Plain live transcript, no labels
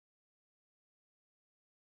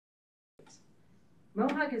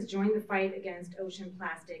Mohawk has joined the fight against ocean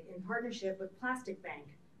plastic in partnership with Plastic Bank,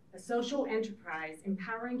 a social enterprise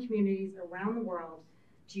empowering communities around the world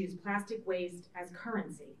to use plastic waste as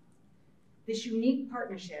currency. This unique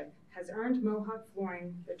partnership has earned Mohawk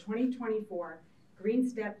Flooring the 2024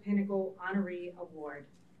 GreenStep Pinnacle Honoree Award.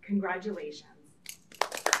 Congratulations.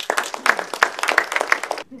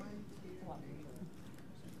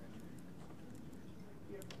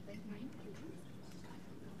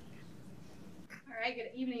 All right,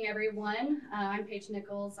 good evening, everyone. I'm Paige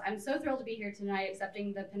Nichols. I'm so thrilled to be here tonight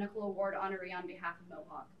accepting the Pinnacle Award Honoree on behalf of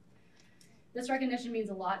Mohawk. This recognition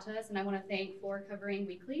means a lot to us, and I want to thank Floor Covering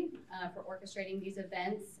Weekly for orchestrating these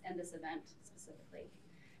events and this event specifically.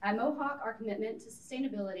 At Mohawk, our commitment to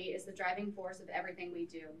sustainability is the driving force of everything we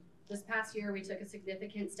do. This past year, we took a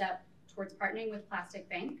significant step towards partnering with Plastic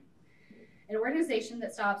Bank, an organization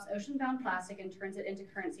that stops ocean-bound plastic and turns it into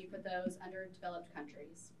currency for those underdeveloped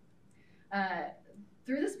countries.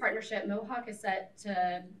 Through this partnership, Mohawk is set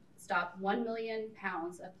to stop 1 million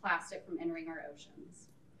pounds of plastic from entering our oceans.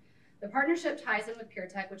 The partnership ties in with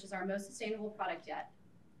PureTech, which is our most sustainable product yet.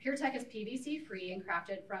 PureTech is PVC-free and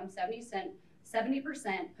crafted from 70%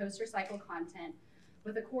 post-recycled content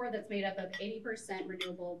with a core that's made up of 80%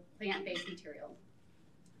 renewable plant-based material.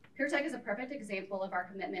 PureTech is a perfect example of our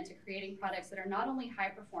commitment to creating products that are not only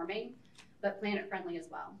high-performing, but planet-friendly as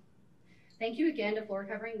well. Thank you again to Floor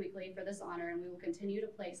Covering Weekly for this honor, and we will continue to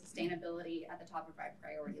place sustainability at the top of our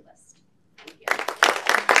priority list. Thank you.